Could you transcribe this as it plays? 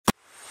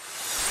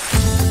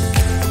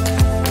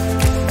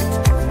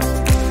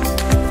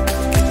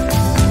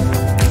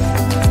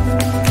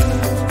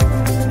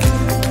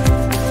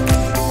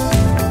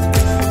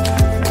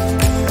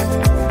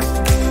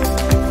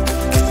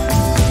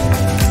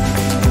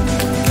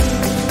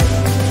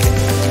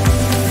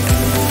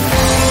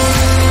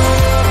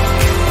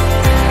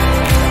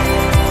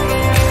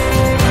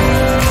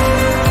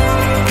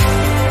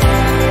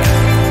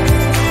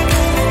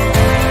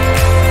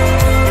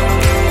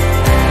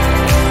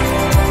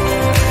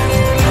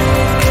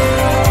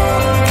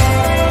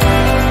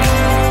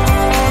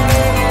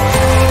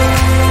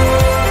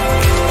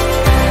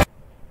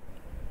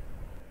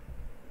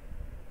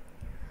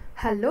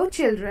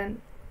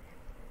children,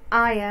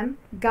 I am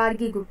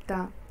Gargi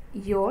Gupta,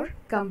 your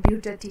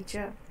computer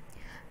teacher.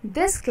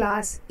 This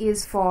class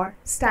is for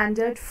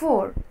Standard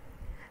 4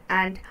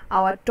 and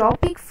our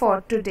topic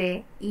for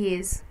today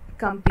is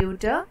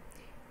computer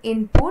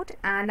input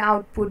and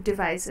output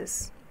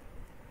devices,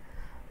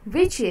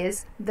 which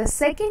is the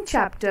second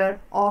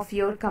chapter of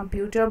your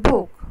computer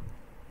book.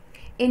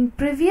 In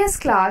previous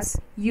class,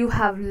 you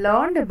have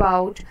learned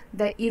about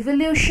the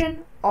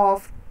evolution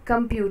of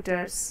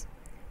computers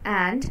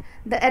and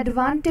the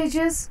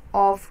advantages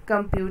of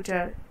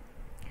computer.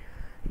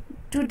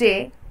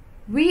 Today,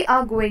 we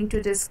are going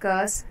to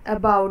discuss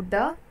about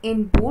the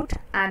input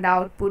and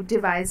output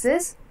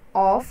devices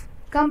of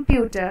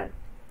computer.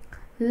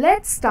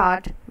 Let's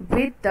start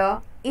with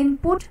the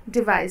input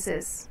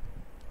devices.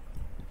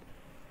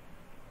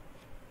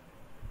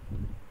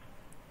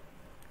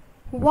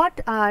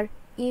 What are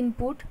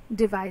input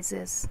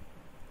devices?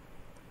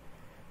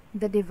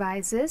 The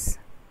devices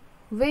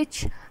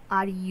which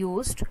are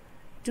used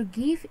to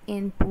give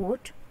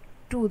input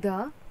to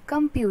the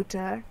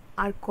computer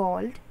are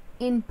called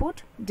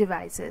input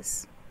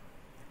devices.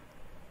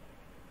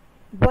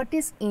 What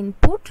is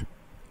input?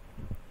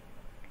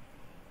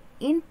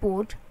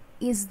 Input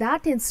is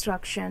that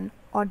instruction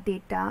or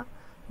data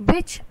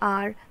which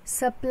are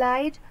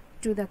supplied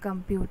to the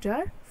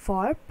computer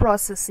for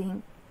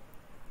processing.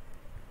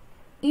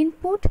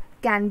 Input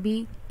can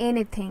be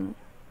anything.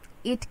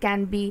 It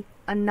can be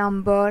a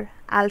number,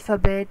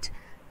 alphabet,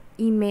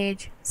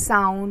 image,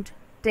 sound,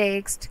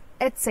 text,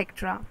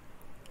 etc.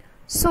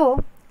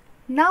 So,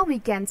 now we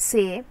can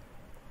say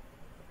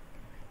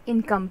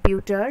in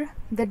computer,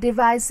 the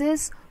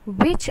devices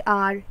which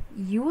are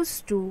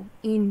used to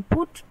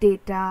input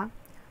data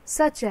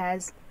such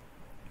as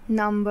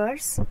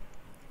numbers,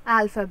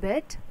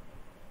 alphabet,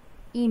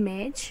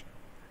 image,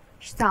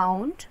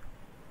 sound,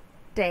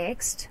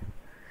 text,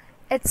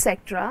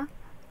 etc.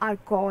 are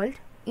called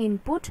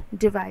input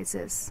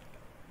devices.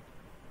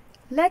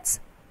 Let's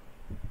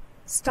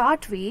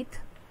start with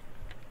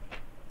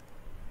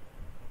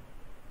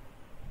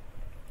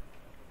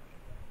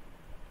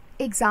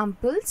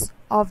examples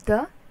of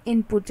the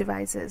input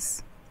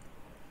devices: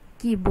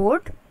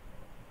 keyboard,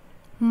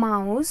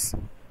 mouse,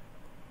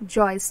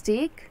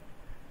 joystick,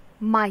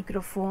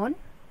 microphone,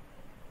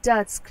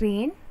 touch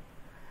screen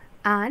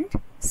and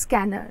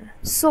scanner.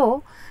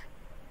 So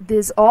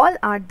these all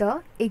are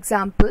the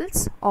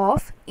examples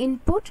of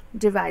input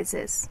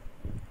devices.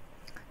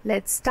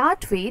 Let's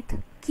start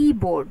with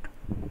keyboard.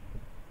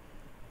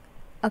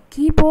 A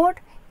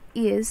keyboard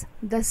is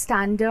the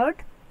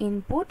standard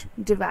input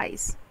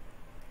device.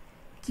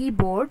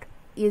 Keyboard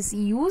is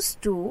used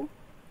to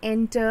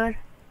enter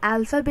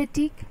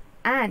alphabetic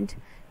and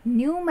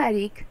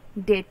numeric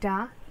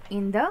data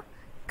in the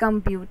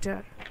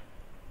computer.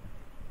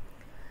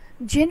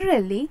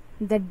 Generally,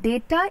 the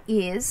data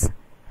is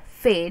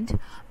fed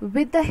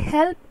with the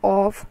help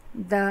of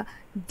the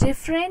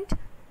different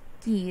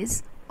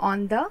keys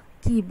on the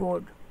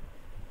keyboard.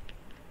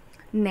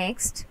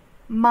 Next,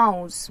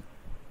 mouse.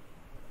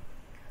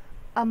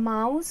 A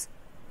mouse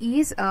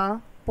is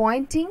a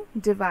pointing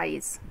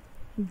device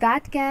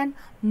that can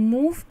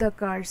move the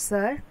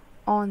cursor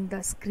on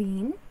the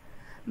screen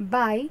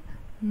by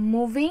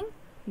moving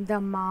the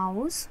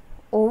mouse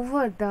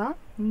over the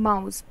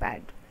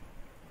mousepad.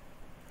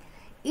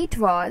 It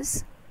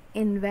was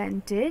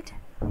invented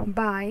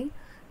by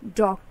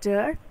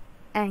Dr.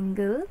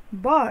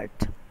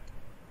 Engelbart.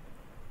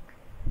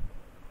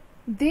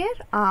 There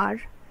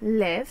are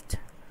left,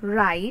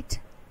 right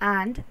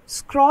and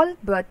scroll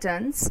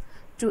buttons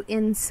to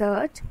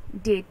insert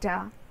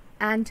data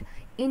and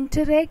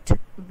interact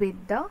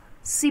with the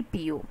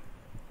CPU.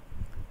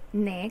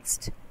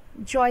 Next,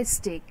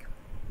 joystick.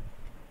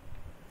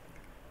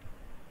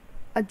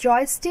 A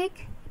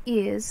joystick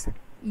is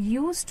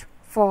used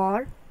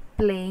for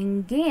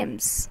playing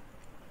games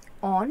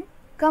on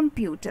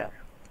computer.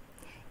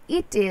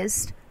 It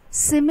is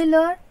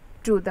similar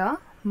to the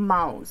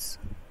mouse.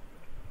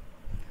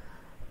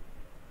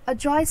 A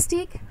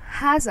joystick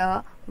has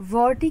a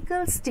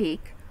vertical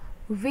stick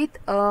with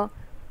a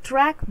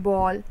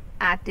trackball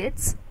at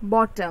its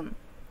bottom.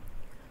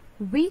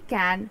 We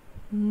can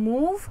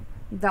move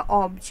the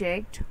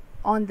object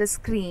on the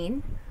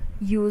screen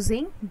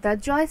using the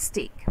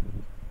joystick.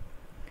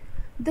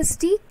 The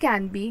stick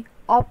can be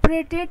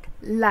operated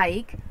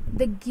like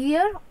the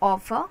gear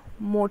of a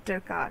motor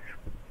car.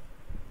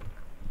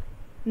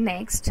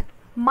 Next,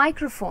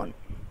 microphone.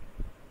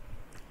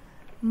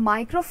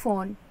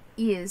 Microphone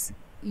is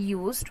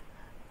used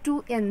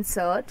to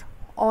insert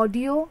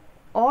audio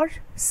or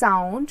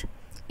sound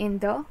in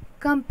the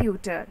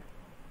computer.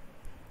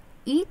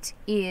 It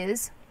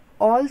is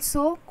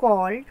also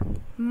called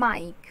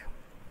mic.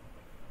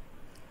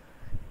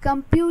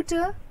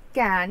 Computer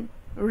can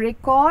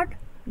record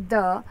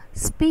the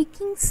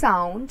speaking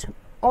sound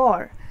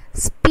or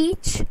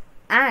speech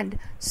and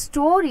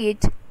store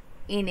it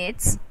in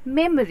its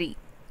memory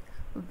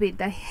with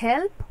the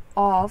help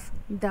of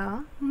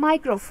the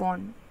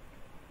microphone.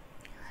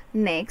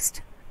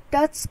 Next,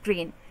 touch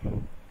screen.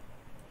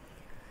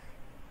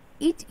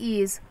 It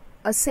is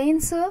a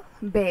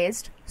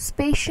sensor-based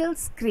spatial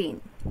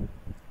screen.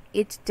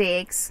 It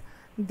takes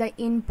the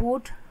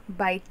input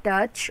by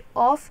touch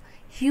of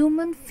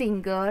human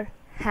finger,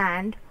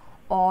 hand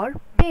or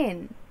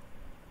pen.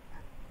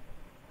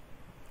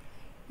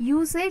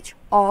 Usage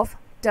of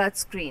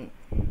touchscreen.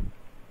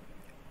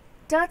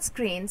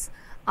 Touchscreens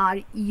are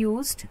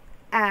used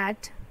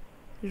at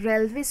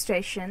railway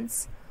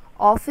stations,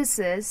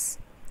 offices,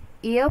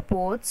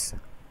 airports,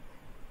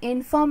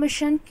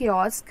 information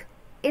kiosk,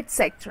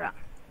 etc.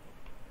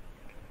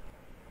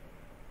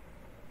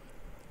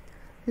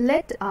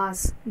 Let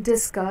us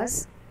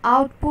discuss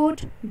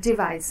output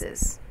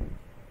devices.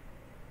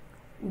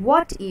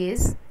 What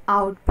is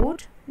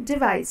output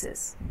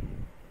devices?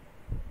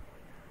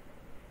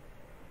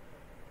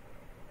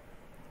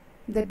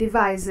 The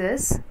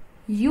devices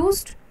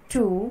used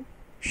to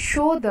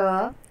show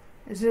the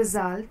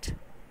result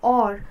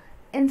or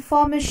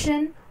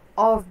information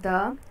of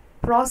the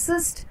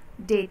processed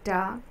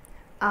data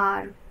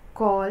are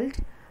called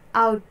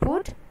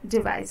output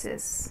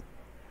devices.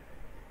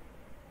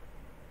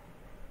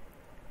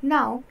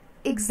 Now,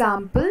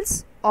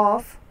 examples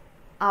of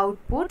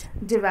output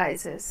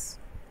devices: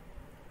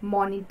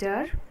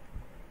 monitor,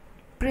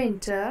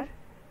 printer,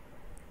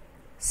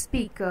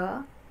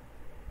 speaker,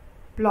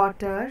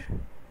 plotter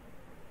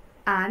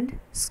and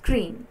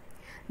screen.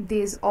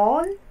 These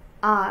all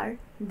are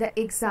the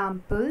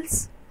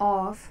examples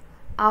of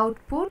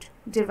output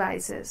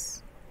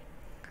devices.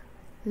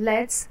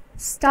 Let's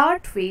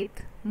start with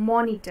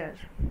monitor.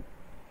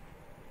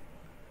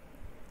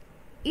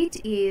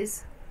 It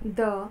is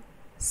the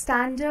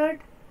standard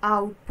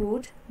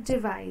output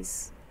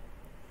device.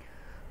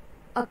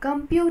 A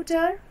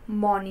computer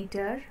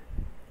monitor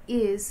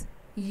is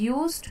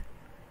used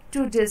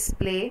to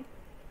display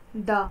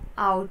the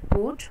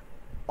output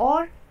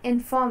or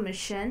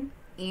information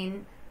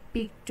in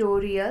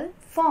pictorial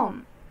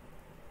form.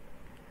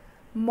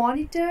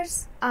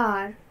 Monitors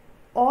are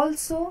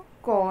also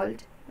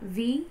called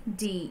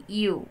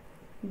VDU,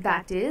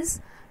 that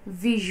is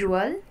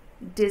Visual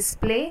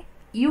Display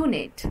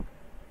Unit.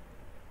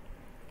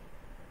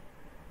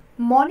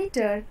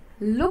 Monitor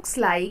looks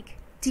like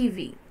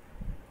TV.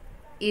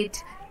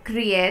 It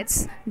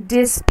creates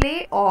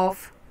display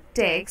of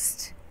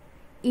text,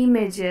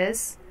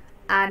 images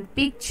and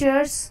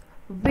pictures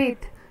with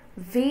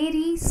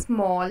very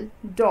small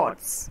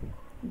dots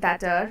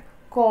that are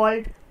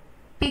called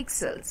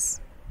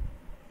pixels.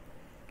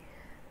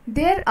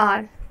 There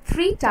are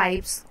three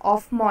types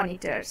of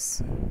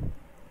monitors: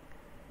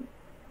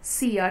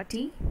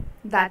 CRT,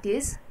 that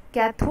is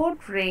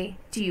cathode ray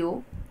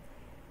tube;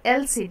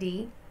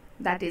 LCD,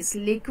 that is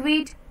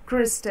liquid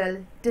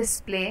crystal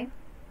display;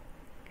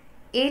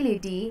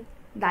 LED,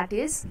 that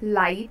is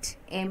light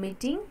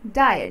emitting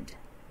diode.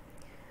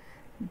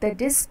 The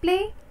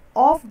display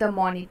of the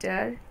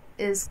monitor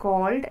is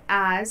called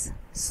as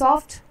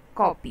soft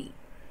copy.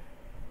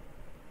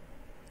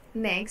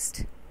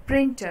 Next,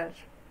 printer.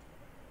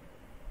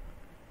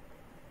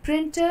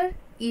 Printer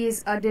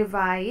is a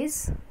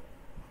device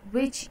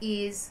which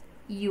is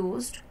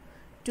used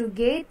to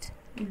get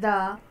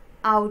the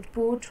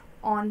output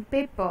on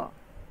paper.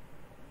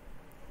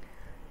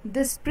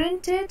 This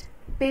printed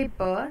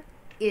paper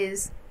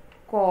is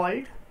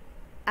called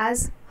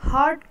as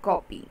hard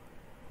copy.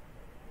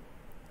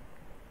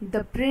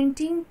 The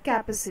printing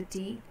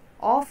capacity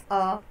of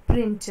a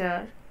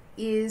printer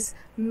is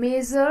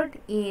measured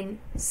in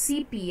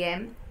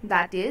CPM,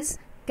 that is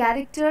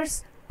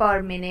characters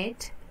per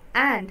minute,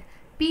 and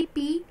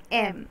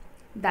PPM,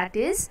 that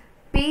is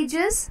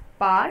pages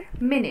per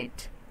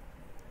minute.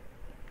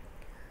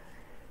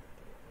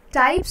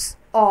 Types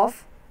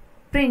of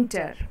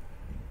printer: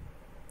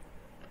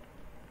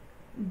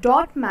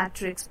 dot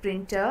matrix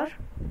printer,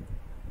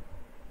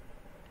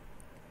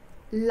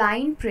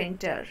 line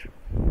printer.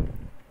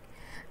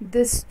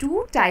 These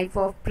two types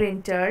of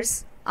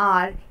printers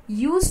are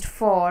used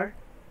for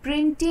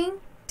printing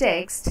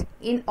text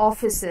in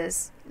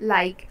offices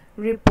like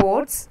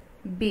reports,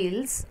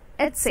 bills,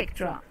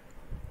 etc.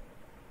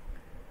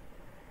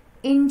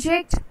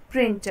 Inkjet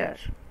printer.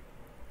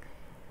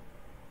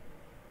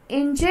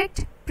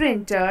 Inkjet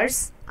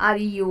printers are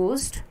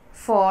used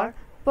for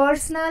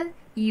personal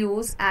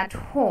use at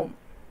home.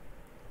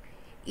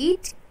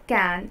 It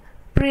can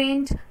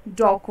print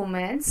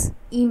documents,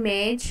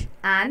 image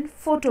and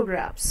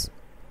photographs.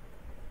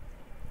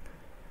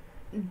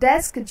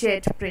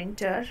 Deskjet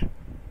printer,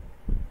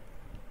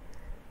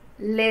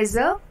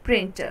 laser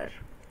printer.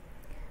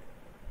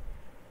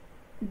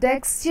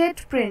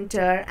 Deskjet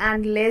printer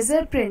and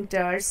laser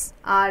printers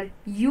are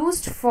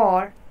used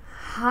for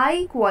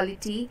high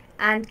quality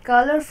and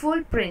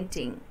colorful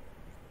printing.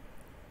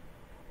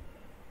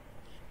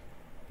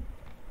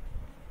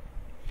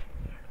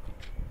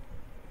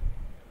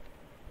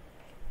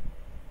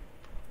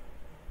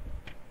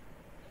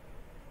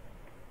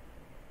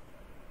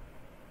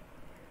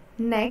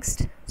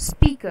 Next,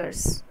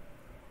 speakers.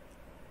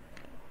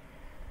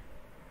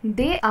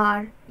 They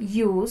are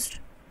used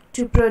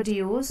to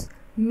produce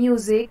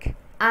music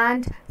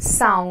and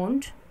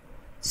sound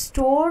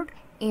stored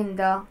in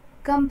the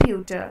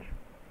computer.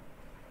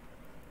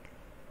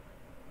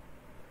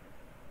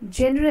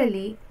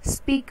 Generally,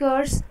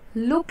 speakers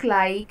look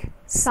like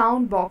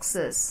sound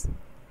boxes,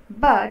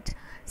 but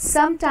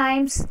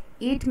sometimes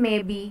it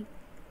may be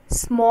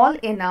small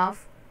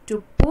enough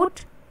to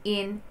put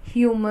in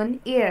human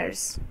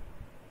ears.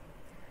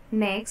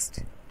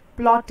 Next,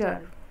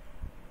 plotter.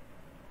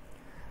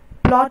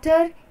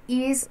 Plotter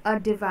is a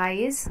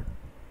device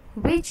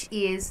which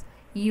is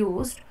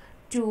used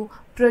to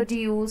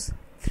produce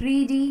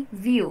 3D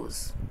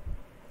views.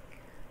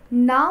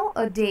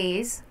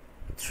 Nowadays,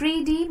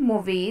 3D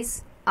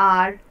movies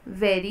are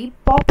very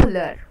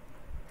popular.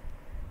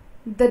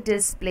 The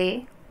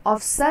display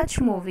of such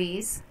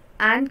movies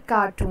and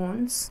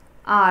cartoons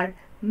are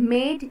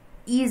made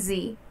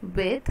easy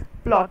with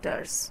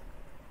plotters.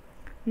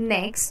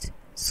 Next,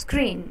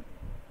 screen.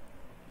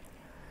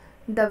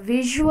 The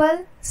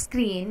visual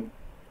screen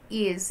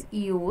is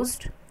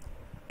used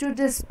to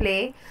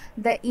display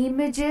the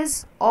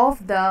images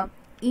of the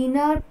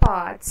inner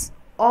parts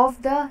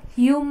of the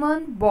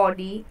human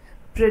body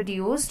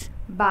produced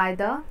by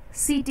the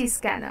CT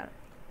scanner.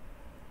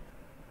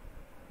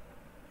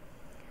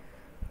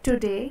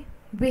 Today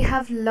we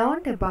have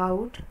learned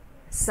about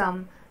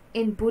some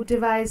input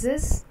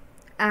devices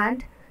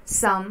and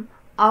some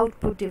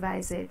output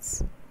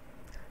devices.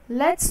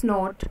 Let's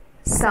note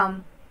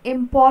some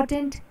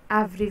important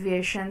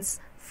abbreviations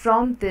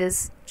from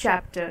this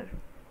chapter.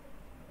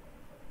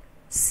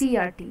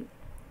 CRT,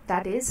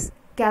 that is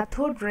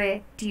cathode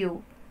ray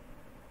tube.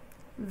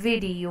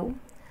 VDU,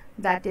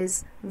 that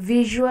is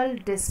visual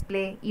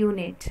display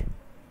unit.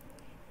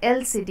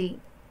 LCD,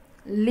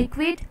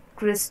 liquid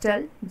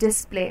crystal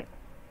display.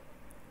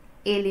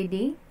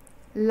 LED,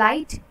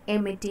 light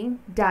emitting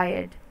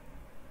diode.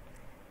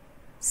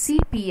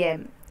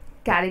 CPM,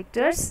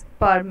 characters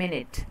per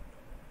minute.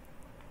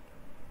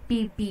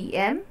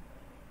 PPM,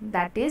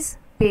 that is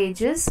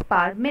pages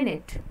per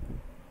minute.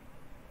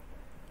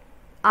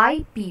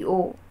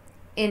 IPO,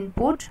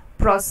 input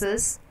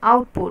process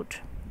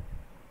output.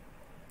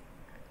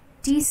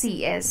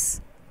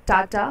 TCS,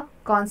 Tata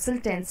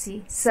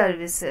Consultancy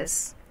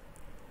Services.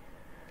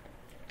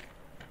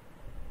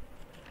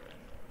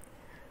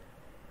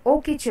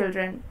 Okay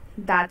children,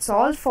 that's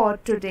all for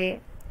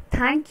today.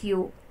 Thank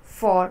you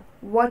for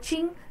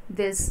watching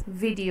this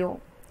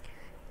video.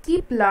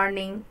 Keep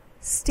learning,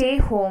 stay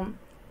home,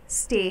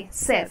 stay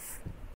safe.